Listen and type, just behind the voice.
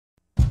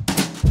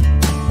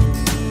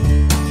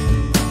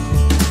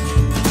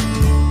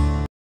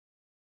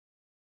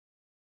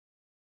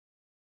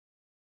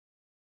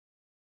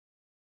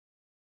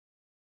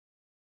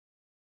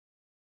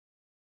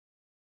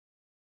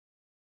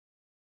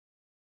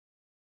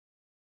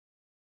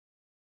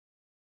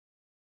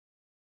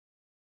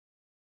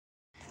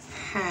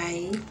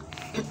Hi,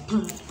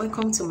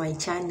 welcome to my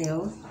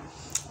channel,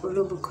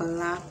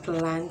 Olubukola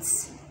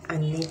Plants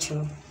and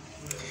Nature.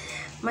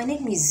 My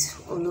name is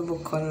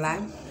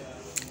Olubukola.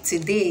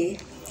 Today,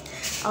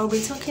 I'll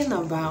be talking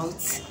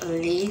about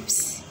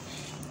leaves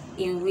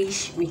in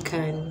which we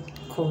can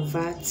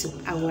convert to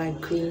our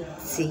green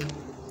tea.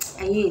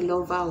 Are you a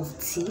lover of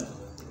tea?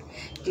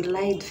 You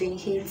like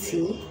drinking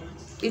tea?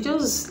 You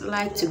just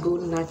like to go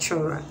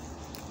natural?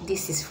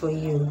 This is for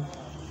you.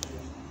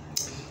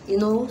 You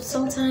know,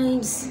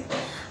 sometimes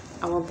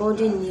our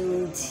body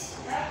needs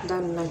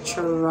that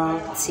natural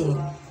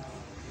thing.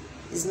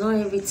 It's not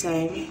every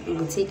time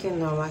we'll be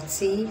taking our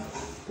tea,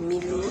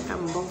 Milo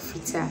and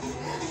Bonfita.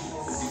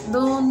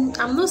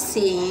 I'm not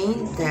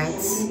saying that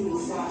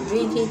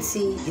drinking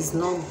tea is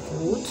not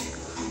good,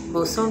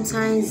 but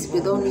sometimes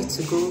we don't need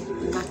to go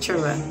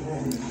natural.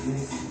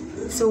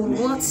 So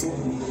what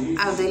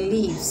are the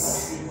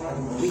leaves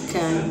we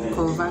can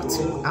convert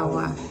to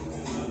our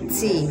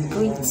tea,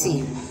 green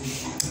tea?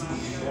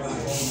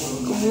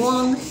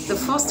 The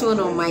first one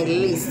on my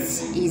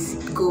list is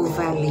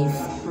guava leaf.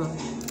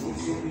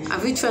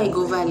 Have you tried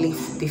guava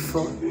leaf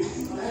before?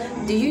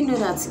 Do you know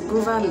that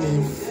guava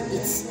leaf,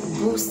 it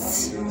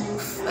boosts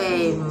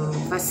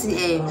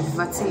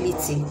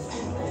fertility?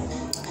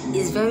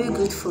 It's very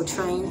good for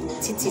trying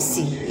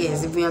TTC.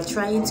 Yes, if we are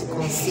trying to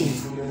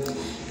conceive,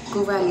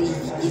 guava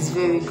leaf is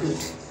very good.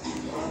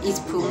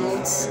 It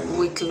promotes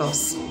weight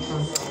loss.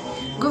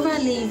 Guava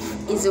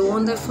leaf is a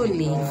wonderful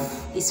leaf.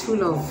 It's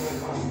full of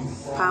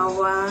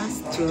power,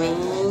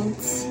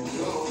 strength,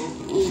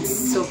 it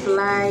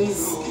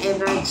supplies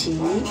energy.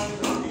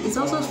 It's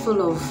also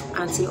full of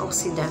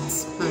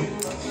antioxidants.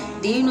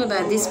 Do you know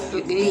that this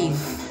leaf,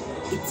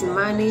 it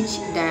manages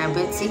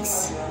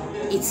diabetics,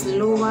 it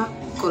lowers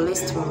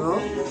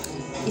cholesterol,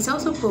 it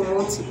also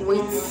promotes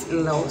weight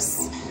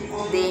loss.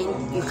 Then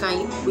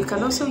we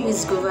can also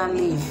use guava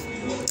leaf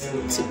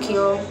to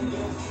cure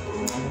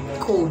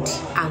cold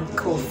and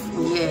cough.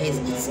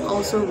 Yes, it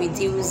also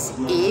reduces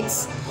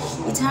AIDS.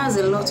 It has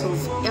a lot of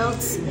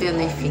health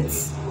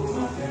benefits.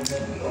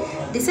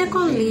 The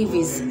second leaf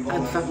is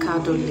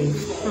avocado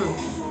leaf.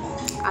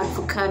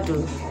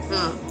 Avocado.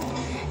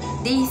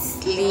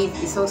 This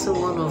leaf is also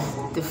one of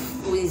the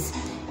foods.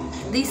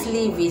 This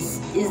leaf is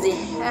the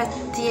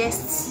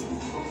healthiest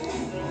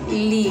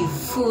leaf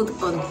food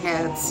on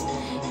earth,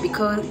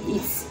 because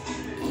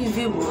if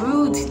you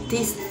brewed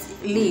this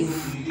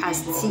leaf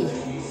as tea,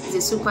 it's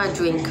a super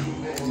drink.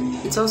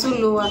 It also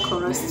lowers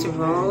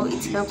cholesterol.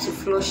 It helps to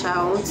flush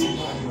out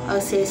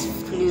excess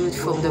fluid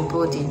from the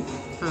body.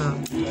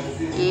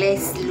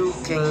 Let's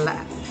look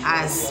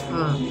as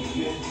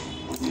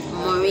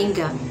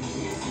Moringa.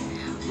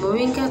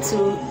 Moringa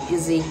too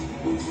is a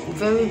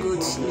very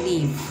good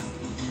leaf,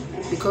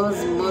 because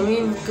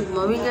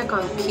Moringa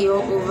can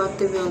cure over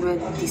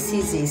 300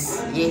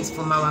 diseases, yes,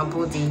 from our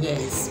body.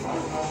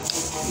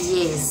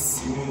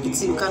 Yes,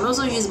 you can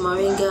also use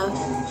Moringa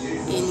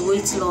in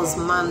weight loss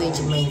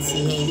management.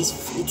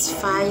 It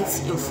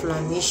fights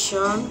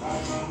inflammation.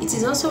 It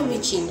is also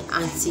rich in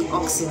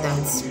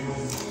antioxidants.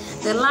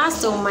 The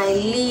last on my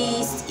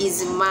list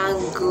is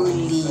mango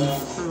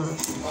leaf.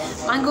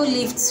 Mango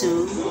leaf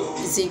too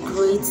is a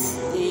great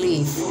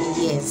leaf.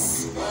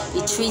 Yes,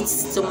 it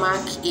treats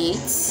stomach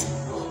aches.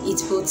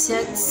 It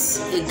protects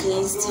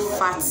against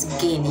fat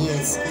gain.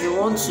 Yes, if you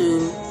want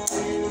to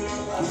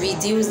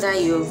reduce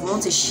that, you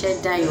want to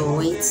shed that your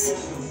weight,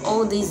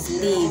 all these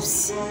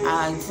leaves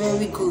are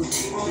very good,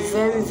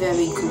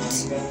 very good.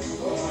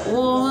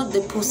 Well,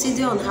 the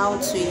procedure on how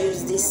to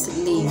use this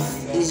leaf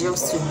is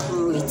just to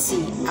brew a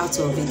tea out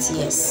of it.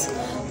 Yes,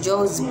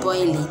 just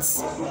boil it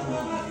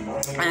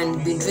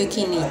and be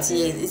drinking it.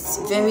 Yes, it's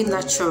very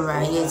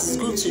natural. Yes, it's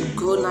good to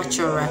go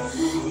natural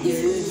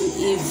if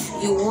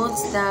you want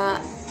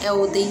that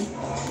healthy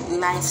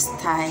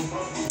lifestyle.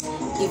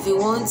 If you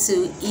want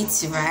to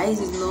eat right,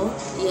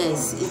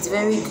 yes, it's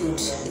very good.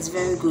 It's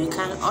very good. You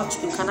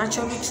can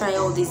actually try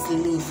all this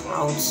leaf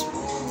out.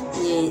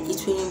 Yeah,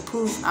 it will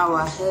improve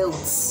our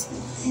health.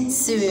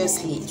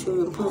 Seriously, it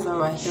will improve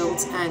our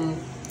health, and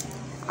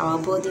our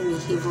body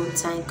will even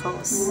thank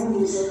us.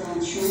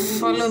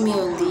 Follow me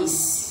on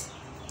this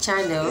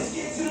channel.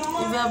 If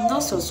you have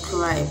not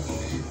subscribed,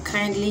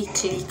 kindly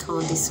click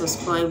on the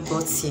subscribe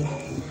button.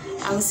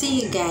 I'll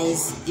see you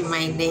guys in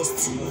my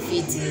next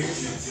video.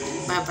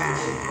 Bye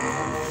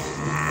bye.